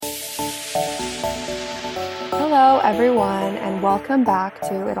Hello, everyone, and welcome back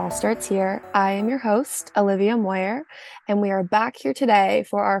to It All Starts Here. I am your host, Olivia Moyer, and we are back here today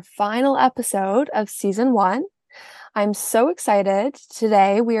for our final episode of season 1. I'm so excited.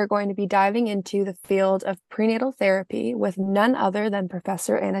 Today, we are going to be diving into the field of prenatal therapy with none other than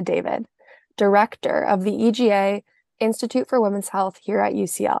Professor Anna David, director of the EGA Institute for Women's Health here at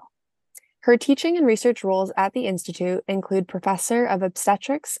UCL. Her teaching and research roles at the Institute include Professor of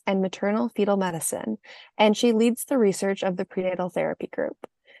Obstetrics and Maternal Fetal Medicine, and she leads the research of the Prenatal Therapy Group.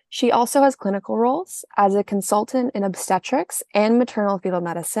 She also has clinical roles as a consultant in obstetrics and maternal fetal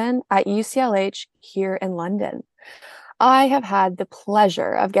medicine at UCLH here in London. I have had the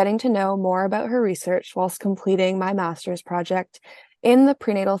pleasure of getting to know more about her research whilst completing my master's project in the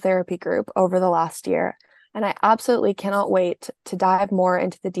Prenatal Therapy Group over the last year. And I absolutely cannot wait to dive more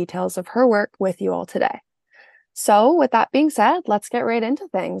into the details of her work with you all today. So with that being said, let's get right into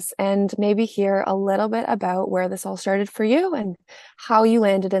things and maybe hear a little bit about where this all started for you and how you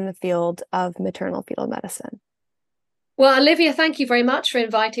landed in the field of maternal fetal medicine. Well, Olivia, thank you very much for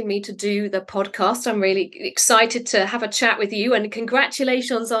inviting me to do the podcast. I'm really excited to have a chat with you, and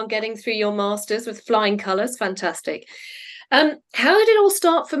congratulations on getting through your master's with flying colours. Fantastic. How did it all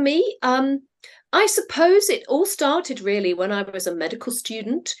start for me? I suppose it all started really when I was a medical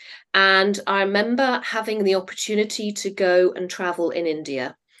student, and I remember having the opportunity to go and travel in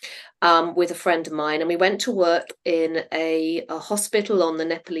India with a friend of mine, and we went to work in a hospital on the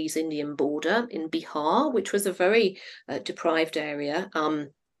Nepalese-Indian border in Bihar, which was a very deprived area.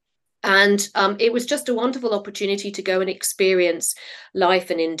 And it was just a wonderful opportunity to go and experience life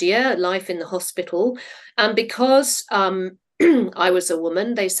in India, life in the hospital. And because I was a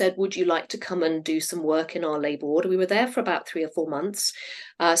woman, they said, would you like to come and do some work in our labour ward? We were there for about 3 or 4 months.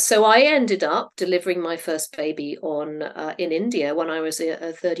 So I ended up delivering my first baby in India when I was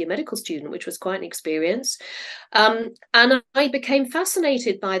a third-year medical student, which was quite an experience. And I became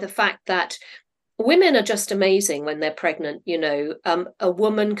fascinated by the fact that women are just amazing when they're pregnant. A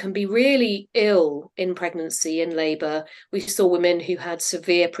woman can be really ill in pregnancy, in labour. We saw women who had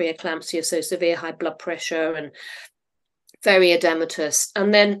severe preeclampsia, so severe high blood pressure and very edematous,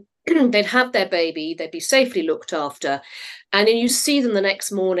 and then they'd have their baby, they'd be safely looked after, and then you see them the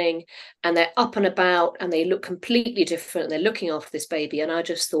next morning and they're up and about and they look completely different and they're looking after this baby. And I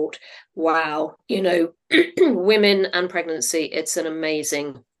just thought, wow, women and pregnancy, it's an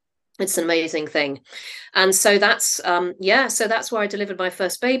amazing thing. And so that's where I delivered my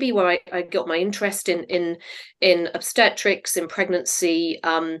first baby, where I got my interest in obstetrics, in pregnancy,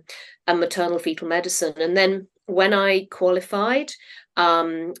 and maternal fetal medicine. And then when I qualified,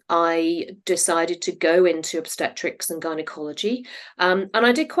 I decided to go into obstetrics and gynecology. And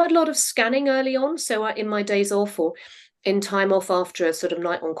I did quite a lot of scanning early on. So in my days off, or in time off after a sort of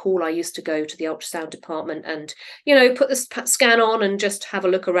night on call, I used to go to the ultrasound department and, put the scan on and just have a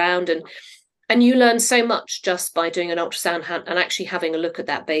look around. And you learn so much just by doing an ultrasound and actually having a look at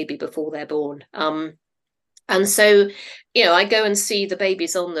that baby before they're born. And so, I go and see the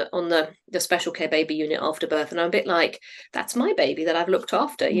babies on the special care baby unit after birth, and I'm a bit like, that's my baby that I've looked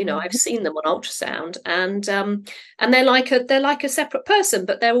after. I've seen them on ultrasound, and they're like a separate person,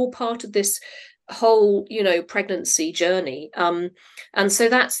 but they're all part of this whole, pregnancy journey. And so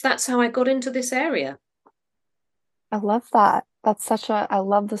that's how I got into this area. I love that. I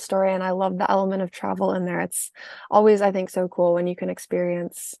love the story, and I love the element of travel in there. It's always, I think, so cool when you can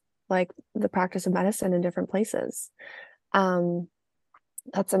experience like the practice of medicine in different places.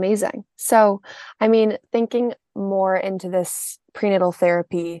 That's amazing. So, I mean, thinking more into this prenatal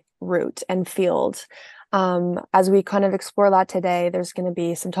therapy route and field, as we kind of explore that today, there's going to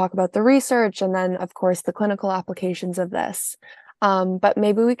be some talk about the research and then, of course, the clinical applications of this. But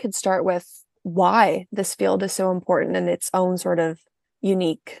maybe we could start with why this field is so important in its own sort of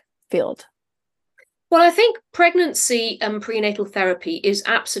unique field. Well, I think pregnancy and prenatal therapy is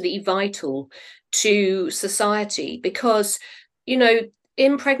absolutely vital to society because,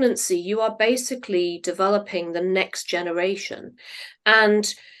 in pregnancy, you are basically developing the next generation.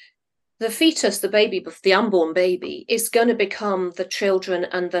 And the fetus, the baby, the unborn baby, is going to become the children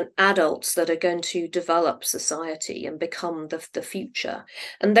and the adults that are going to develop society and become the future.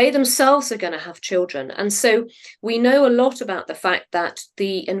 And they themselves are going to have children. And so we know a lot about the fact that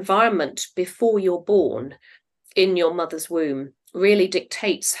the environment before you're born in your mother's womb really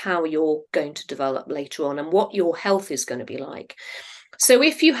dictates how you're going to develop later on and what your health is going to be like. So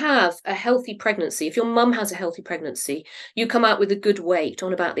if you have a healthy pregnancy, if your mum has a healthy pregnancy, you come out with a good weight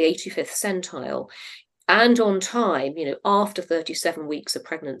on about the 85th centile and on time, after 37 weeks of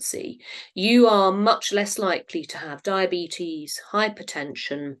pregnancy, you are much less likely to have diabetes,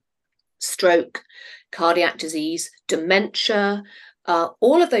 hypertension, stroke, cardiac disease, dementia,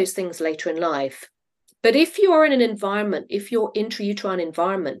 all of those things later in life. But if you're in an environment, if your intrauterine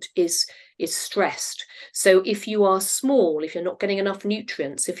environment is stressed, so if you are small, if you're not getting enough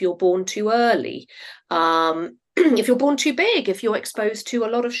nutrients, if you're born too early, if you're born too big, if you're exposed to a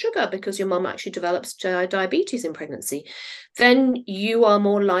lot of sugar because your mum actually develops diabetes in pregnancy, then you are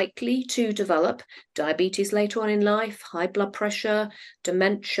more likely to develop diabetes later on in life, high blood pressure,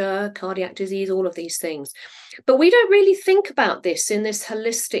 dementia, cardiac disease, all of these things. But we don't really think about this in this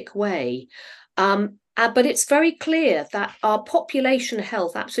holistic way. But it's very clear that our population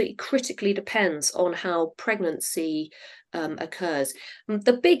health absolutely critically depends on how pregnancy occurs.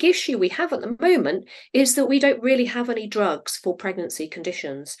 The big issue we have at the moment is that we don't really have any drugs for pregnancy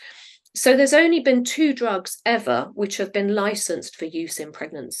conditions. So there's only been 2 drugs ever which have been licensed for use in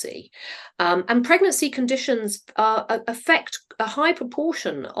pregnancy. And pregnancy conditions affect a high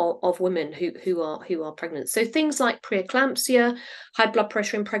proportion of women who are pregnant. So things like preeclampsia, high blood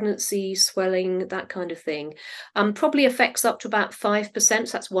pressure in pregnancy, swelling, that kind of thing, probably affects up to about 5%.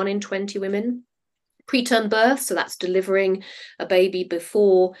 So that's 1 in 20 women. Preterm birth, so that's delivering a baby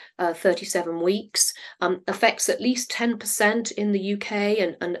before 37 weeks, affects at least 10% in the UK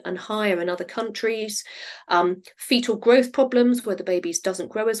and higher in other countries. Fetal growth problems, where the baby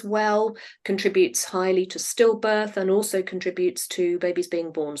doesn't grow as well, contributes highly to stillbirth and also contributes to babies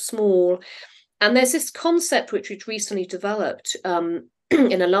being born small. And there's this concept which we've recently developed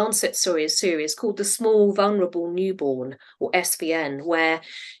in a Lancet series called the small vulnerable newborn, or SVN, where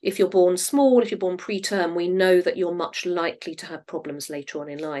if you're born small, if you're born preterm, we know that you're much likely to have problems later on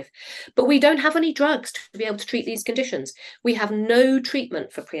in life. But we don't have any drugs to be able to treat these conditions. We have no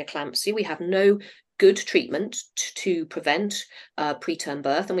treatment for preeclampsia. We have no good treatment to prevent preterm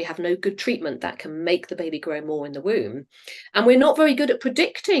birth, and we have no good treatment that can make the baby grow more in the womb. And we're not very good at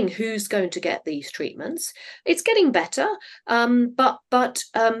predicting who's going to get these treatments. It's getting better, but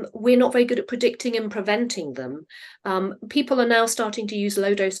we're not very good at predicting and preventing them. People are now starting to use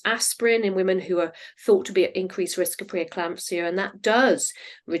low-dose aspirin in women who are thought to be at increased risk of preeclampsia, and that does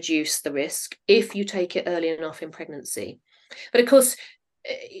reduce the risk if you take it early enough in pregnancy. But of course,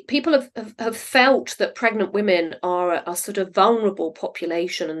 people have felt that pregnant women are a sort of vulnerable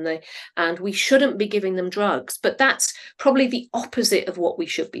population, and we shouldn't be giving them drugs. But that's probably the opposite of what we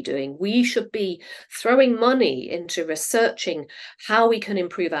should be doing. We should be throwing money into researching how we can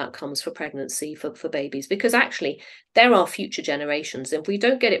improve outcomes for pregnancy for babies, because actually there are future generations. If we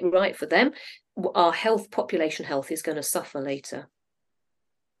don't get it right for them, our population health is going to suffer later.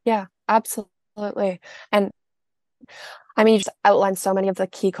 Yeah, absolutely. And I mean, you just outlined so many of the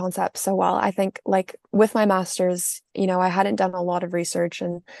key concepts so well. I think, like, with my master's, I hadn't done a lot of research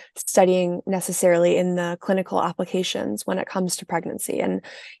and studying necessarily in the clinical applications when it comes to pregnancy. And,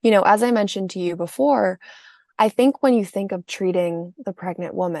 as I mentioned to you before, I think when you think of treating the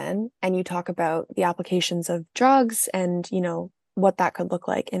pregnant woman and you talk about the applications of drugs and, what that could look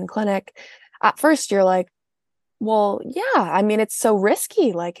like in clinic, at first you're like, well, yeah, I mean, it's so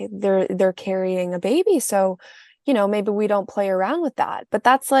risky. Like, they're carrying a baby. So, maybe we don't play around with that. But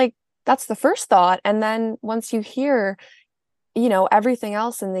that's the first thought. And then once you hear, everything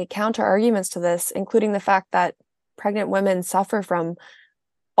else and the counter arguments to this, including the fact that pregnant women suffer from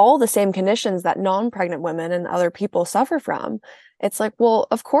all the same conditions that non-pregnant women and other people suffer from, it's like, well,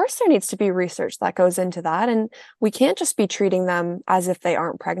 of course there needs to be research that goes into that. And we can't just be treating them as if they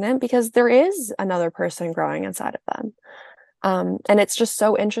aren't pregnant, because there is another person growing inside of them. And it's just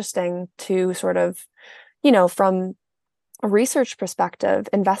so interesting to sort of, from a research perspective,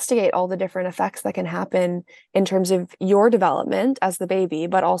 investigate all the different effects that can happen in terms of your development as the baby,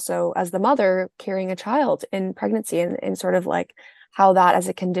 but also as the mother carrying a child in pregnancy, and sort of like how that as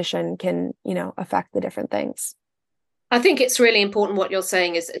a condition can, affect the different things. I think it's really important what you're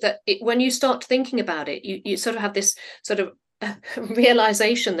saying is that when you start thinking about it, you sort of have this sort of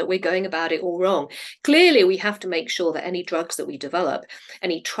realization that we're going about it all wrong. Clearly, we have to make sure that any drugs that we develop,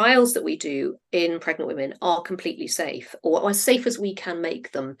 any trials that we do in pregnant women are completely safe, or as safe as we can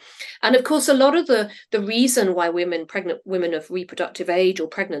make them. And of course, a lot of the reason why pregnant women of reproductive age or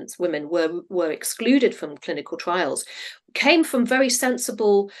pregnant women were excluded from clinical trials came from very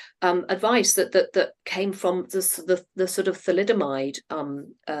sensible advice that came from the sort of thalidomide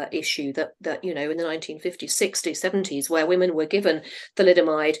issue that in the 1950s, 60s, 70s, where women were given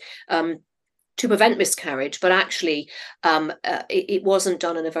thalidomide to prevent miscarriage, but actually it wasn't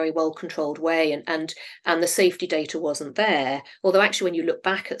done in a very well controlled way, and the safety data wasn't there. Although actually, when you look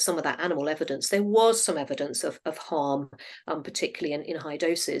back at some of that animal evidence, there was some evidence of harm, particularly in high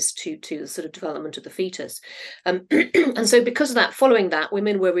doses to the sort of development of the fetus. And so because of that, following that,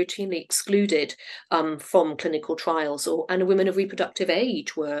 women were routinely excluded from clinical trials, and women of reproductive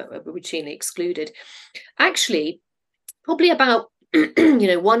age were routinely excluded. Actually, probably about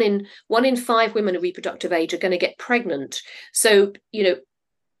 1 in 5 women of reproductive age are going to get pregnant. So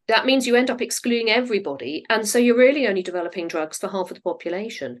that means you end up excluding everybody, and so you're really only developing drugs for half of the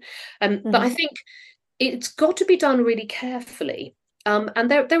population. But I think it's got to be done really carefully.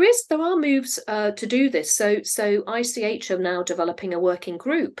 And there are moves to do this. So ICH are now developing a working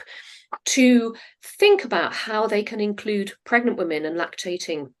group to think about how they can include pregnant women and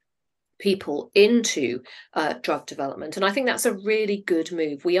lactating people into drug development, and I think that's a really good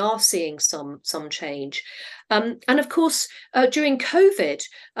move. We are seeing some change, and of course during COVID,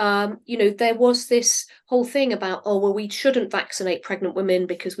 there was this whole thing about, oh well, we shouldn't vaccinate pregnant women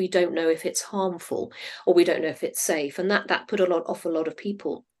because we don't know if it's harmful or we don't know if it's safe, and that put off a lot of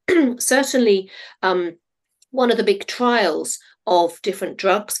people. Certainly, one of the big trials of different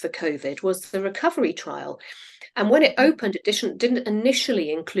drugs for COVID was the recovery trial. And when it opened, it didn't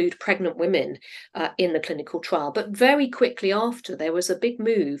initially include pregnant women in the clinical trial, but very quickly after, there was a big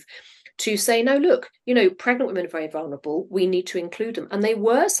move to say, no, look, pregnant women are very vulnerable. We need to include them. And they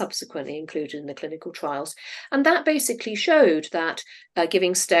were subsequently included in the clinical trials. And that basically showed that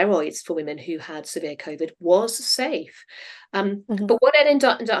giving steroids for women who had severe COVID was safe. But what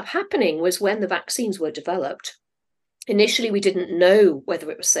ended up happening was when the vaccines were developed, initially, we didn't know whether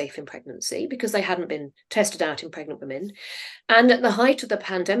it was safe in pregnancy because they hadn't been tested out in pregnant women. And at the height of the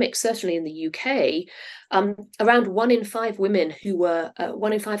pandemic, certainly in the UK, around 1 in 5 women who were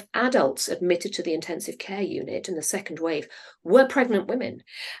 1 in 5 adults admitted to the intensive care unit in the second wave were pregnant women.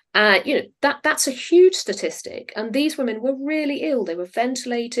 That's a huge statistic. And these women were really ill. They were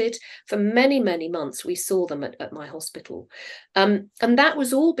ventilated for many, many months. We saw them at my hospital. And that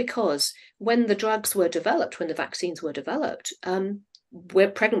was all because when the drugs were developed, when the vaccines were developed, where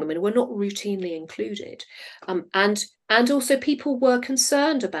pregnant women were not routinely included. And also people were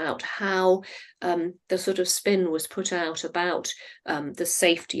concerned about how the sort of spin was put out about the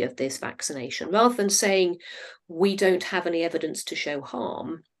safety of this vaccination. Rather than saying, we don't have any evidence to show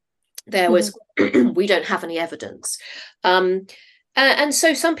harm, there was, we don't have any evidence. And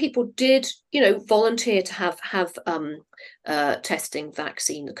so some people did, volunteer to have testing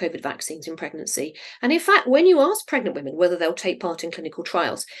the COVID vaccines in pregnancy. And in fact, when you ask pregnant women whether they'll take part in clinical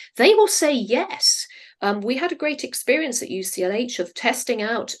trials, they will say yes. We had a great experience at UCLH of testing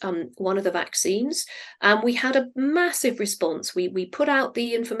out one of the vaccines, and we had a massive response. We put out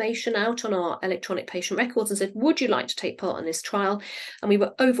the information out on our electronic patient records and said, would you like to take part in this trial? And we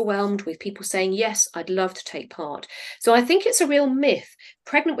were overwhelmed with people saying, yes, I'd love to take part. So I think it's a real myth.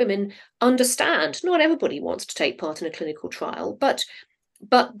 Pregnant women understand not everybody wants to take part in a clinical trial, but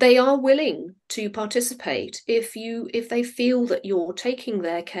they are willing to participate if they feel that you're taking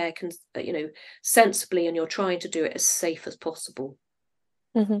their care sensibly, and you're trying to do it as safe as possible.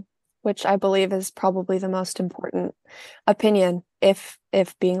 Which I believe is probably the most important opinion if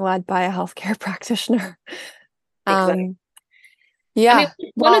being led by a healthcare practitioner. Exactly.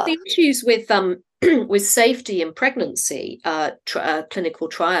 One of the issues with with safety in pregnancy clinical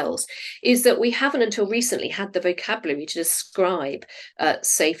trials is that we haven't until recently had the vocabulary to describe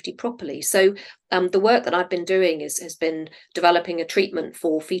safety properly. So the work that I've been doing has been developing a treatment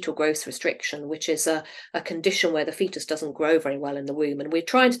for fetal growth restriction, which is a condition where the fetus doesn't grow very well in the womb. And we're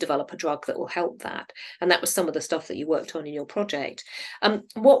trying to develop a drug that will help that. And that was some of the stuff that you worked on in your project.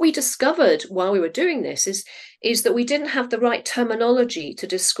 What we discovered while we were doing this is that we didn't have the right terminology to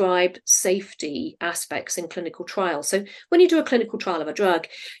describe safety aspects in clinical trials. So when you do a clinical trial of a drug,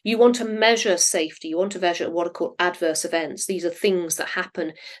 you want to measure safety. You want to measure what are called adverse events. These are things that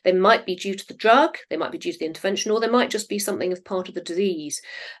happen. They might be due to the drug, they might be due to the intervention, or they might just be something as part of the disease.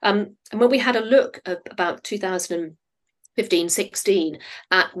 And when we had a look at about 2015-16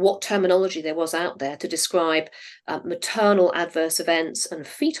 at what terminology there was out there to describe maternal adverse events and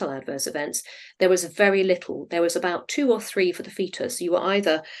fetal adverse events, there was very little. There was about 2 or 3 for the fetus. You were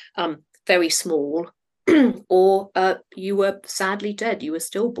either very small or you were sadly dead, you were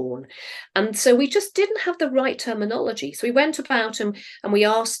stillborn. And so we just didn't have the right terminology. So we went about and we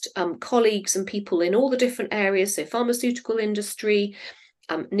asked colleagues and people in all the different areas, so pharmaceutical industry,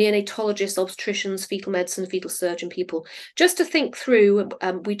 neonatologists, obstetricians, fetal medicine, fetal surgeon people, just to think through.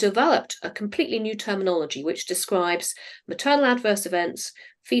 We developed a completely new terminology which describes maternal adverse events,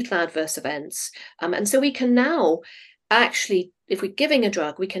 fetal adverse events. And so we can now actually, if we're giving a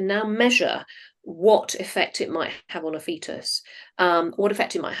drug, we can now measure what effect it might have on a fetus, what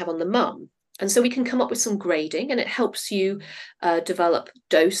effect it might have on the mum. And so we can come up with some grading, and it helps you develop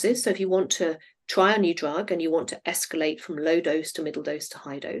doses. So if you want to try a new drug and you want to escalate from low dose to middle dose to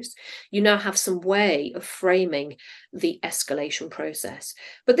high dose, you now have some way of framing the escalation process.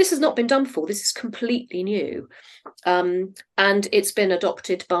 But this has not been done before. This is completely new. And it's been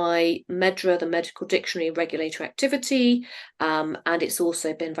adopted by MEDRA, the Medical Dictionary of Regulatory Activity, and it's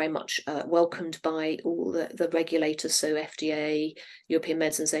also been very much welcomed by all the regulators, so FDA, European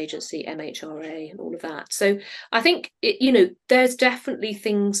Medicines Agency, MHRA, and all of that. So I think, there's definitely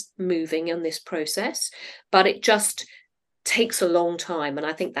things moving in this process, but it just takes a long time. And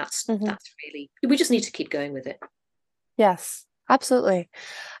I think that's really, we just need to keep going with it. Yes, absolutely.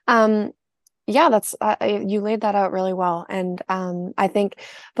 Yeah, that's you laid that out really well. And I think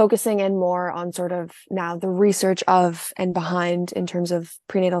focusing in more on sort of now the research of and behind in terms of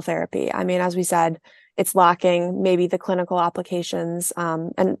prenatal therapy. I mean, as we said, it's lacking maybe the clinical applications.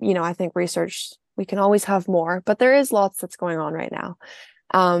 And, I think research, we can always have more, but there is lots that's going on right now.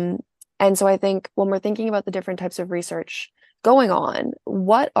 And so I think when we're thinking about the different types of research going on,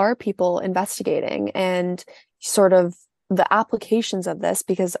 what are people investigating and sort of the applications of this?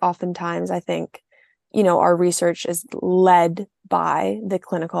 Because oftentimes I think, our research is led by the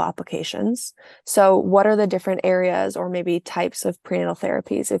clinical applications. So what are the different areas or maybe types of prenatal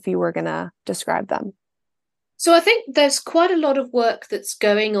therapies if you were going to describe them? So I think there's quite a lot of work that's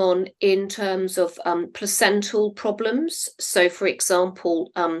going on in terms of placental problems. So, for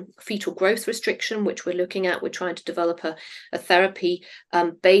example, fetal growth restriction, which we're looking at, we're trying to develop a therapy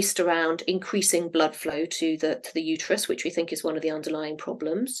based around increasing blood flow to the uterus, which we think is one of the underlying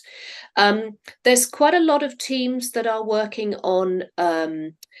problems. There's quite a lot of teams that are working on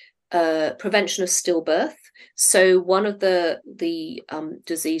prevention of stillbirth. So one of the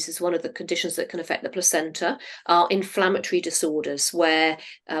diseases, one of the conditions that can affect the placenta are inflammatory disorders, where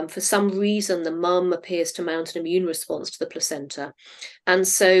for some reason the mum appears to mount an immune response to the placenta. And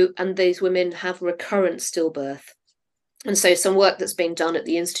these women have recurrent stillbirth. And so some work that's being done at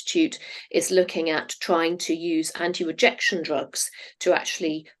the Institute is looking at trying to use anti-rejection drugs to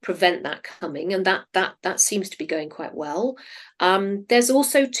actually prevent that coming. And that seems to be going quite well. There's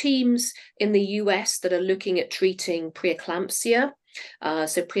also teams in the US that are looking at treating preeclampsia.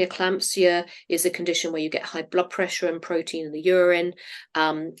 So preeclampsia is a condition where you get high blood pressure and protein in the urine.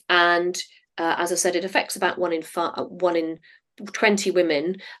 As I said, it affects about one in 20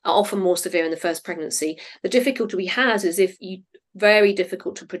 women, are often more severe in the first pregnancy. The difficulty we have is very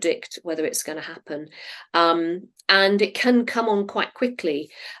difficult to predict whether it's going to happen. And it can come on quite quickly.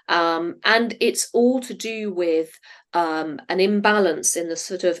 And it's all to do with an imbalance in the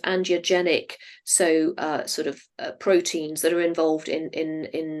sort of angiogenic, proteins that are involved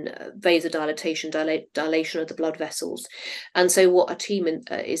in vasodilatation, dilation of the blood vessels. And so what a team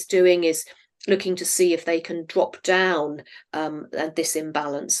is doing is looking to see if they can drop down this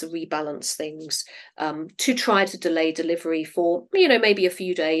imbalance, rebalance things, to try to delay delivery for maybe a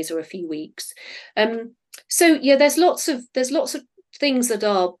few days or a few weeks. There's lots of things that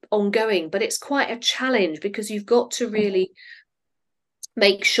are ongoing, but it's quite a challenge because you've got to really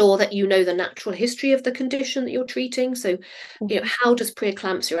make sure that you know the natural history of the condition that you're treating. So, how does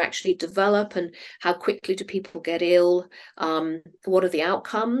preeclampsia actually develop, and how quickly do people get ill? What are the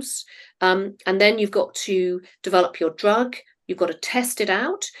outcomes? And then you've got to develop your drug. You've got to test it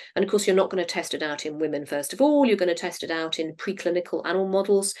out. And of course, you're not going to test it out in women, first of all. You're going to test it out in preclinical animal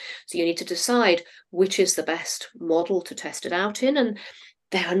models. So you need to decide which is the best model to test it out in. And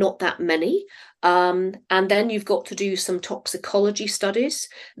there are not that many. And then you've got to do some toxicology studies.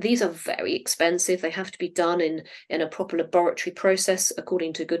 These are very expensive. They have to be done in a proper laboratory process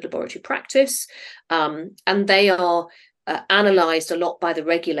according to good laboratory practice. And they are analysed a lot by the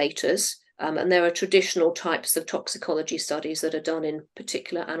regulators. And there are traditional types of toxicology studies that are done in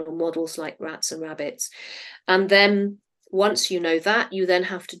particular animal models like rats and rabbits. And then once you know that, you then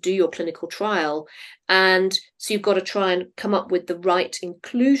have to do your clinical trial. And so you've got to try and come up with the right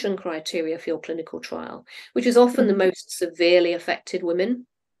inclusion criteria for your clinical trial, which is often the most severely affected women,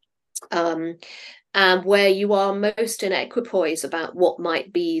 and where you are most in equipoise about what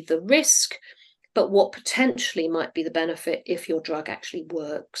might be the risk, but what potentially might be the benefit if your drug actually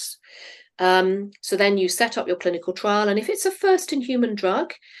works. So then you set up your clinical trial. And if it's a first-in-human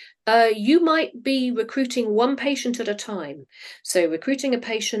drug, you might be recruiting one patient at a time. So recruiting a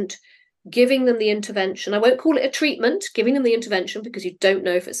patient, giving them the intervention. I won't call it a treatment, giving them the intervention, because you don't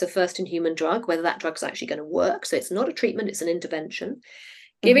know if it's a first-in-human drug, whether that drug's actually going to work. So it's not a treatment, it's an intervention.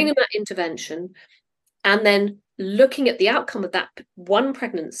 giving them that intervention, and then looking at the outcome of that one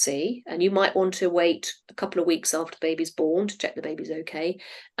pregnancy. And you might want to wait a couple of weeks after the baby's born to check the baby's okay,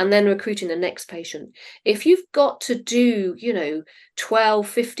 and then recruiting the next patient. If you've got to do 12,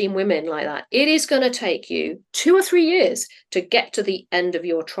 15 women like that, it is going to take you 2 or 3 years to get to the end of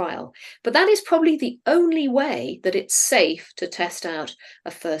your trial. But that is probably the only way that it's safe to test out a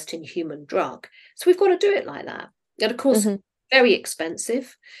first in human drug. So we've got to do it like that. And of course, very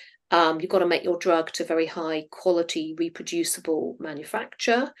expensive. You've got to make your drug to very high quality, reproducible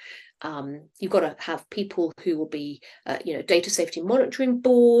manufacture. You've got to have people who will be, data safety monitoring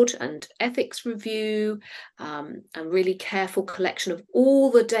board and ethics review, and really careful collection of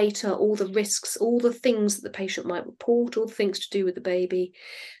all the data, all the risks, all the things that the patient might report, all the things to do with the baby.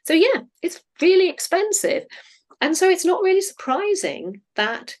 So yeah, it's really expensive. And so it's not really surprising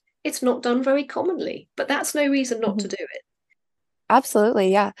that it's not done very commonly, but that's no reason not to do it.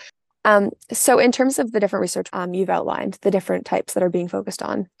 Absolutely, yeah. So in terms of the different research, you've outlined the different types that are being focused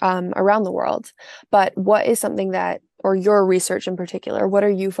on around the world, but what is something that, or your research in particular, what are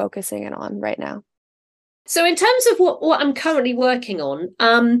you focusing in on right now? So in terms of what I'm currently working on,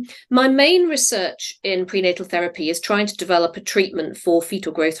 my main research in prenatal therapy is trying to develop a treatment for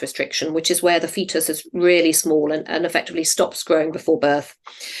fetal growth restriction, which is where the fetus is really small and effectively stops growing before birth.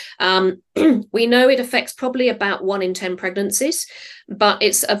 We know it affects probably about 1 in 10 pregnancies, but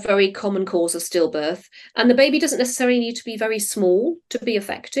it's a very common cause of stillbirth. And the baby doesn't necessarily need to be very small to be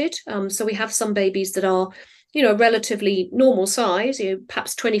affected. So we have some babies that are relatively normal size,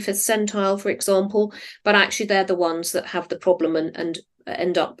 perhaps 25th centile, for example, but actually they're the ones that have the problem and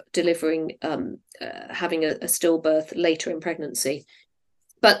end up delivering, having a stillbirth later in pregnancy.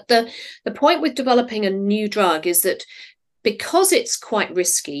 But the point with developing a new drug is that because it's quite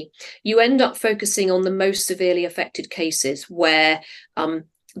risky, you end up focusing on the most severely affected cases where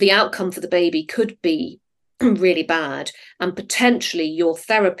the outcome for the baby could be really bad, and potentially your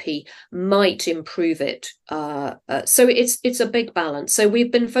therapy might improve it. So it's a big balance. So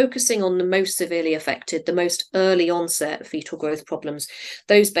we've been focusing on the most severely affected, the most early onset fetal growth problems,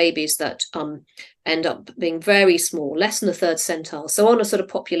 those babies that end up being very small, less than the 3rd centile. So on a sort of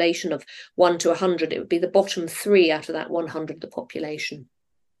population of 1 to 100, it would be the bottom 3 out of that 100 of the population.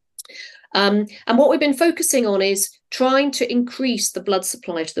 And what we've been focusing on is trying to increase the blood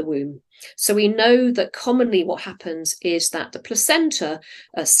supply to the womb. So we know that commonly what happens is that the placenta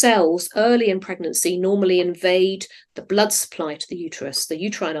cells early in pregnancy normally invade the blood supply to the uterus, the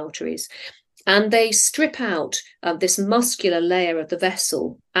uterine arteries, and they strip out this muscular layer of the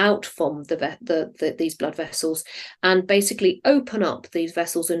vessel out from these blood vessels, and basically open up these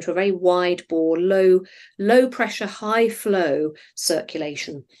vessels into a very wide bore, low pressure, high flow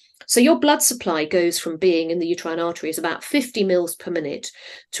circulation. So your blood supply goes from being in the uterine arteries about 50 mils per minute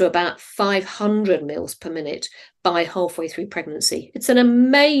to about 500 mils per minute by halfway through pregnancy. It's an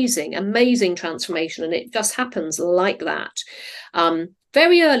amazing, amazing transformation, and it just happens like that.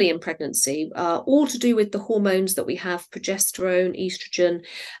 Very early in pregnancy, all to do with the hormones that we have, progesterone, estrogen,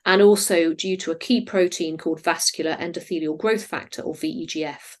 and also due to a key protein called vascular endothelial growth factor, or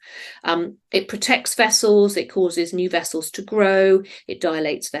VEGF. It protects vessels, it causes new vessels to grow, it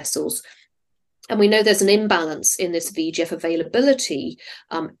dilates vessels. And we know there's an imbalance in this VEGF availability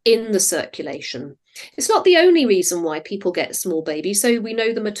in the circulation. It's not the only reason why people get small babies. So we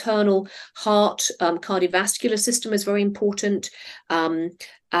know the maternal heart cardiovascular system is very important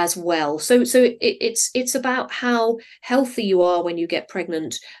as well. So it's about how healthy you are when you get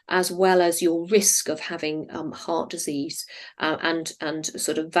pregnant, as well as your risk of having heart disease and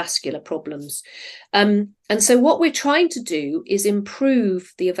sort of vascular problems. And so what we're trying to do is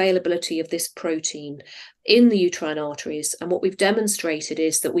improve the availability of this protein in the uterine arteries. And what we've demonstrated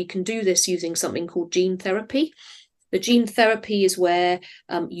is that we can do this using something called gene therapy. The gene therapy is where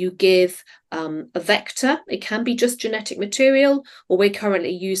you give a vector. It can be just genetic material, or we're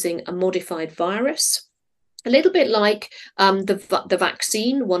currently using a modified virus. A little bit like the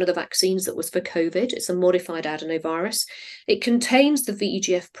vaccine, one of the vaccines that was for COVID. It's a modified adenovirus. It contains the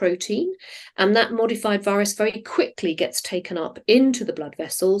VEGF protein, and that modified virus very quickly gets taken up into the blood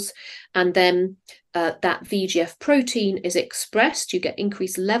vessels, and then that VEGF protein is expressed. You get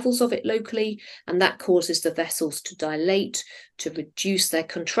increased levels of it locally, and that causes the vessels to dilate, to reduce their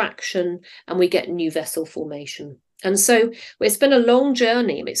contraction, and we get new vessel formation. And so it's been a long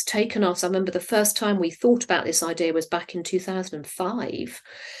journey. It's taken us, I remember the first time we thought about this idea was back in 2005.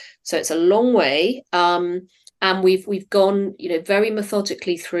 So it's a long way. And we've gone, very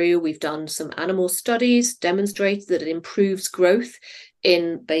methodically through. We've done some animal studies, demonstrated that it improves growth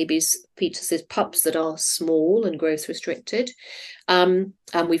in babies, fetuses, pups that are small and growth restricted. And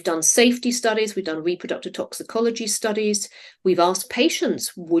we've done safety studies, we've done reproductive toxicology studies. We've asked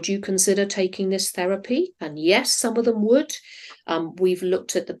patients, would you consider taking this therapy? And yes, some of them would. We've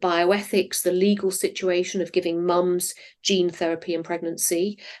looked at the bioethics, the legal situation of giving mums gene therapy in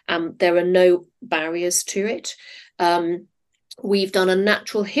pregnancy. There are no barriers to it. We've done a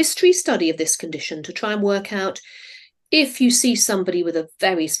natural history study of this condition to try and work out, if you see somebody with a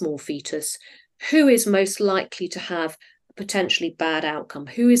very small fetus, who is most likely to have a potentially bad outcome?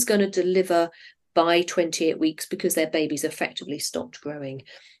 Who is going to deliver by 28 weeks because their baby's effectively stopped growing?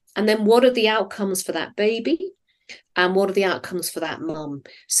 And then what are the outcomes for that baby? And what are the outcomes for that mum?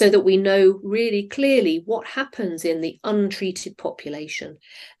 So that we know really clearly what happens in the untreated population.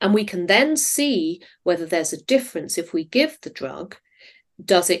 And we can then see whether there's a difference if we give the drug.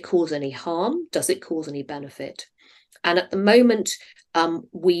 Does it cause any harm? Does it cause any benefit? And at the moment,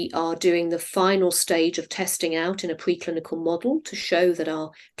 we are doing the final stage of testing out in a preclinical model to show that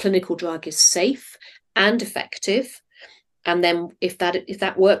our clinical drug is safe and effective. And then if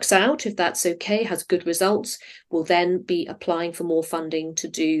that works out, if that's okay, has good results, we'll then be applying for more funding to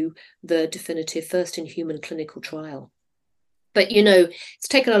do the definitive first in human clinical trial. But, it's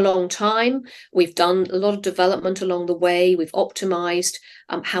taken a long time. We've done a lot of development along the way. We've optimized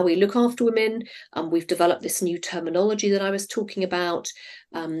how we look after women. We've developed this new terminology that I was talking about.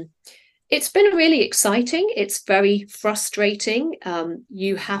 It's been really exciting. It's very frustrating.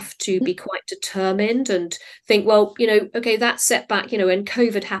 You have to be quite determined and think, well, okay, that setback, when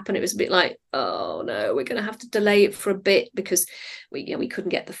COVID happened, it was a bit like, oh no, we're going to have to delay it for a bit because we couldn't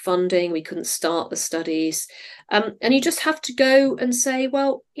get the funding, we couldn't start the studies. And you just have to go and say,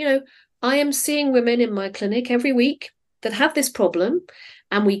 well, I am seeing women in my clinic every week that have this problem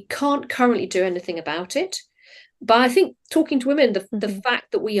and we can't currently do anything about it. But I think talking to women, the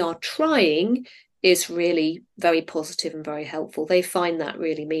fact that we are trying is really very positive and very helpful. They find that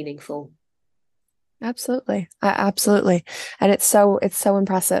really meaningful. Absolutely. Absolutely. And it's so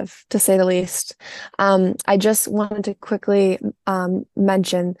impressive, to say the least. I just wanted to quickly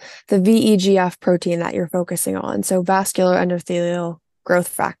mention the VEGF protein that you're focusing on. So vascular endothelial growth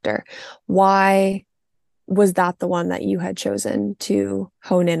factor. Why was that the one that you had chosen to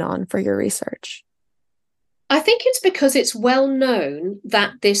hone in on for your research? I think it's because it's well known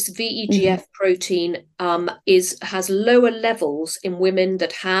that this VEGF protein has lower levels in women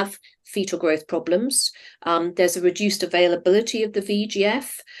that have fetal growth problems. There's a reduced availability of the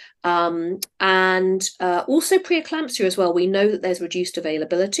VEGF, and also preeclampsia as well. We know that there's reduced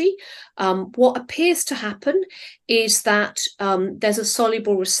availability. What appears to happen is that there's a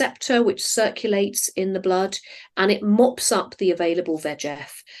soluble receptor which circulates in the blood and it mops up the available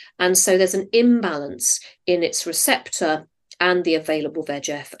VEGF. And so there's an imbalance in its receptor and the available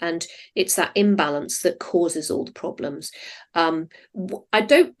VEGF. And it's that imbalance that causes all the problems.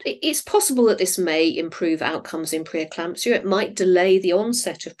 It's possible that this may improve outcomes in preeclampsia. It might delay the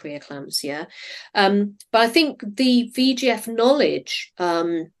onset of preeclampsia. But I think the VEGF knowledge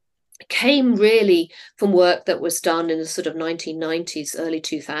came really from work that was done in the sort of 1990s, early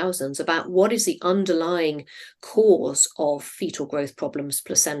 2000s about what is the underlying cause of fetal growth problems,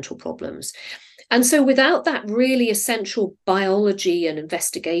 placental problems. And so without that really essential biology and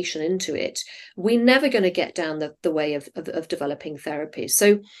investigation into it, we're never going to get down the way of developing therapies.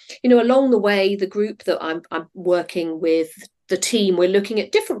 So, along the way, the group that I'm working with, the team, we're looking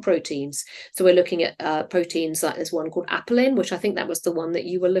at different proteins. So we're looking at proteins like there's one called apelin, which I think that was the one that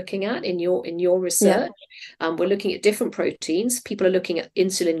you were looking at in your research. Yeah. We're looking at different proteins. People are looking at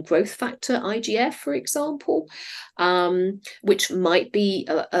insulin growth factor, IGF, for example, which might be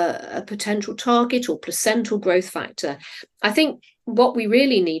a potential target, or placental growth factor. I think what we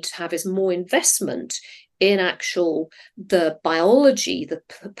really need to have is more investment in the biology, the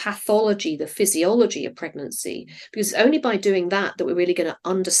pathology, the physiology of pregnancy, because it's only by doing that we're really going to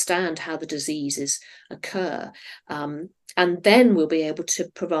understand how the diseases occur. And then we'll be able to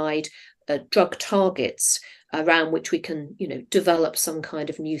provide drug targets around which we can, develop some kind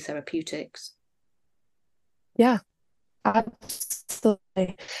of new therapeutics. Yeah,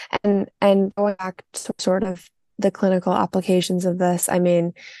 absolutely. And going back to sort of the clinical applications of this, I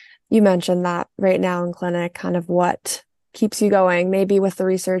mean, you mentioned that right now in clinic, kind of what keeps you going, maybe with the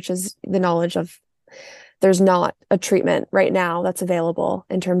research, is the knowledge of there's not a treatment right now that's available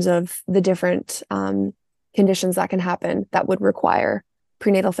in terms of the different conditions that can happen that would require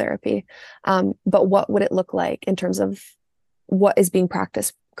prenatal therapy. But what would it look like in terms of what is being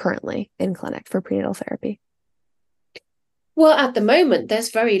practiced currently in clinic for prenatal therapy? Well, at the moment,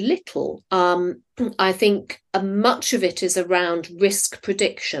 there's very little. I think much of it is around risk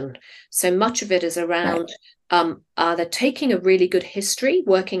prediction. So much of it is Right. around they're taking a really good history,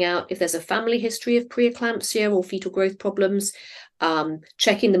 working out if there's a family history of preeclampsia or fetal growth problems,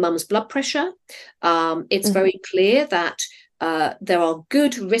 checking the mum's blood pressure. It's Mhm. very clear that there are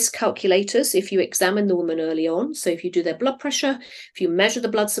good risk calculators if you examine the woman early on. So if you do their blood pressure, if you measure the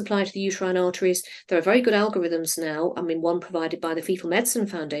blood supply to the uterine arteries, there are very good algorithms now. I mean, one provided by the Fetal Medicine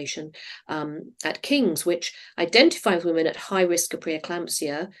Foundation at King's, which identifies women at high risk of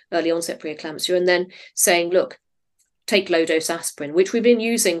preeclampsia, early onset preeclampsia, and then saying, look, take low dose aspirin, which we've been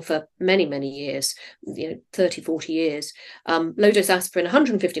using for many, many years, 30, 40 years. Low dose aspirin,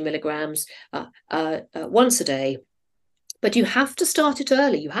 150 milligrams once a day. But you have to start it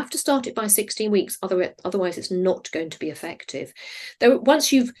early. You have to start it by 16 weeks. Otherwise, it's not going to be effective. Though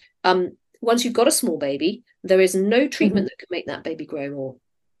once you've got a small baby, there is no Mhm. treatment that can make that baby grow more.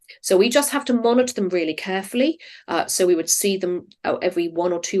 So we just have to monitor them really carefully. So we would see them every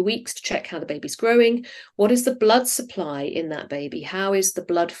 1 or 2 weeks to check how the baby's growing. What is the blood supply in that baby? How is the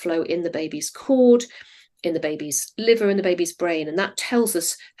blood flow in the baby's cord, in the baby's liver, in the baby's brain? And that tells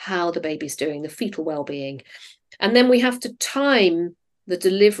us how the baby's doing, the fetal well-being. And then we have to time the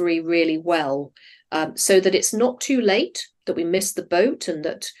delivery really well, so that it's not too late, that we miss the boat, and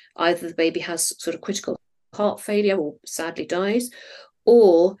that either the baby has sort of critical heart failure or sadly dies,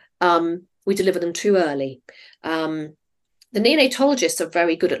 or we deliver them too early. The neonatologists are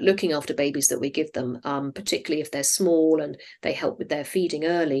very good at looking after babies that we give them, particularly if they're small, and they help with their feeding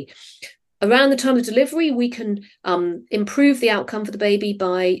early. Around the time of delivery, we can improve the outcome for the baby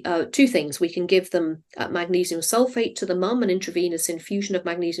by two things. We can give them magnesium sulfate to the mum, an intravenous infusion of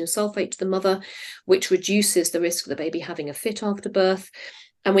magnesium sulfate to the mother, which reduces the risk of the baby having a fit after birth.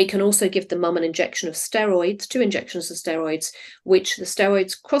 And we can also give the mum an injection of steroids, 2 injections of steroids, which the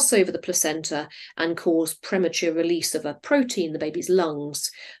steroids cross over the placenta and cause premature release of a protein in the baby's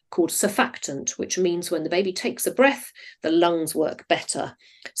lungs called surfactant, which means when the baby takes a breath, the lungs work better.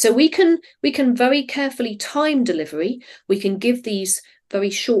 So we can very carefully time delivery. We can give these very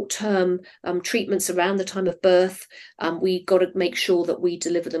short-term treatments around the time of birth. We got to make sure that we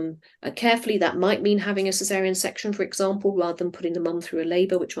deliver them carefully. That might mean having a cesarean section, for example, rather than putting the mum through a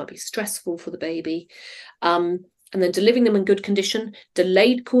labour, which might be stressful for the baby. And then delivering them in good condition,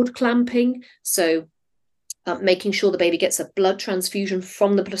 delayed cord clamping. So making sure the baby gets a blood transfusion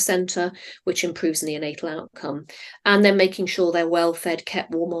from the placenta, which improves neonatal outcome, and then making sure they're well fed,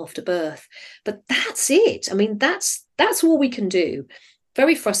 kept warm after birth. But that's it. I mean, that's all we can do.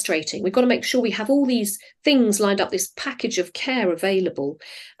 Very frustrating. We've got to make sure we have all these things lined up, this package of care available.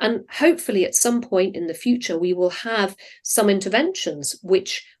 And hopefully at some point in the future, we will have some interventions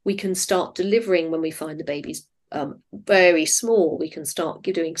which we can start delivering when we find the baby's very small. We can start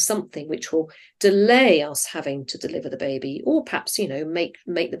doing something which will delay us having to deliver the baby, or perhaps make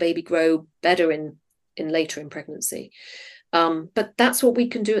the baby grow better in later in pregnancy. But that's what we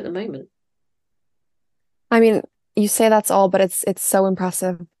can do at the moment. I mean, you say that's all, but it's so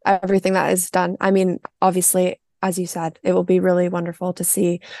impressive, everything that is done. I mean, obviously, as you said, it will be really wonderful to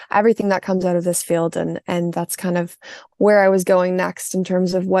see everything that comes out of this field, and that's kind of where I was going next in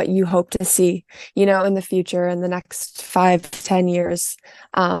terms of what you hope to see, in the future, in the next 5 to 10 years.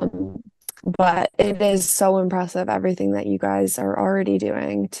 But it is so impressive, everything that you guys are already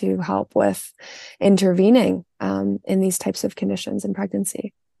doing to help with intervening in these types of conditions in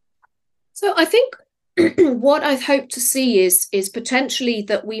pregnancy. So I think what I hope to see is potentially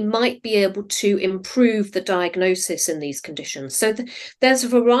that we might be able to improve the diagnosis in these conditions. So there's a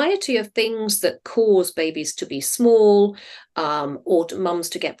variety of things that cause babies to be small, or mums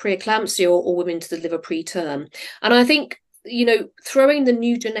to get preeclampsia, or women to deliver preterm. And I think throwing the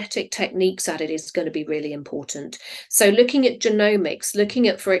new genetic techniques at it is going to be really important. So looking at genomics, looking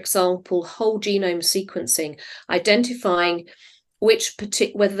at, for example, whole genome sequencing, identifying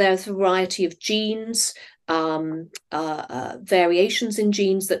whether there's a variety of genes, variations in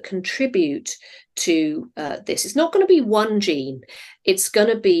genes that contribute to this. It's not going to be one gene. It's going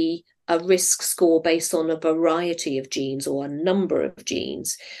to be a risk score based on a variety of genes or a number of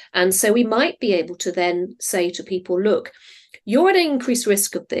genes. And so we might be able to then say to people, look, you're at an increased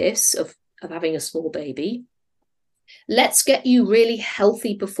risk of this, of having a small baby. Let's get you really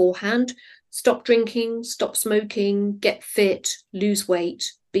healthy beforehand. Stop drinking, stop smoking, get fit, lose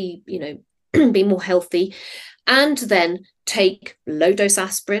weight, be be more healthy, and then take low dose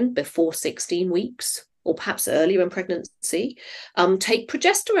aspirin before 16 weeks, or perhaps earlier in pregnancy. Take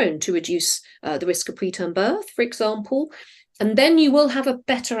progesterone to reduce the risk of preterm birth, for example, and then you will have a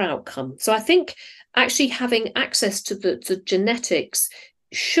better outcome. So I think actually having access to the genetics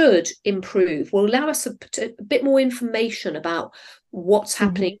should improve, will allow us a bit more information about what's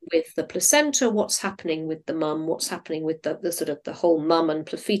happening with the placenta, what's happening with the mum, what's happening with the sort of the whole mum and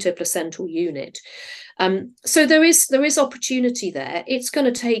fetoplacental unit. So there is opportunity there. It's going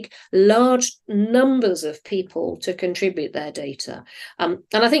to take large numbers of people to contribute their data, and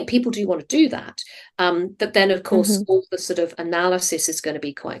I think people do want to do that. But then, of course, all the sort of analysis is going to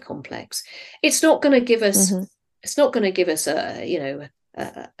be quite complex. It's not going to give us. It's not going to give us a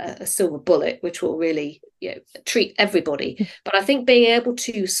silver bullet which will really treat everybody, but I think being able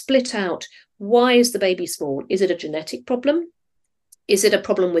to split out, why is the baby small? Is it a genetic problem? Is it a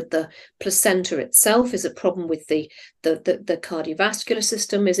problem with the placenta itself? Is it a problem with the cardiovascular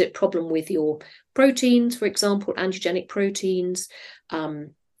system? Is it a problem with your proteins, for example, antigenic proteins?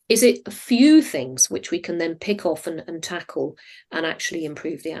 Is it a few things which we can then pick off and tackle and actually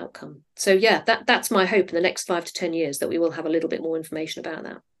improve the outcome? So yeah, that's my hope in the next 5 to 10 years, that we will have a little bit more information about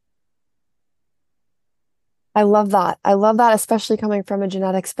that. I love that. I love that, especially coming from a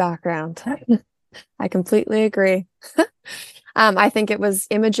genetics background. I completely agree. I think it was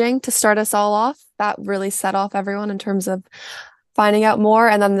imaging to start us all off. That really set off everyone in terms of finding out more.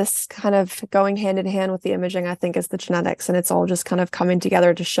 And then this kind of going hand in hand with the imaging, I think, is the genetics. And it's all just kind of coming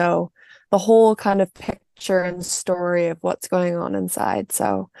together to show the whole kind of picture and story of what's going on inside.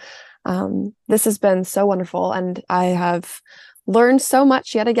 So this has been so wonderful. And I have learned so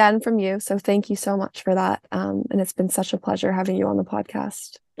much yet again from you. So thank you so much for that. And it's been such a pleasure having you on the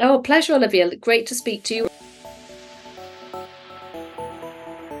podcast. Oh, pleasure, Olivia. Great to speak to you.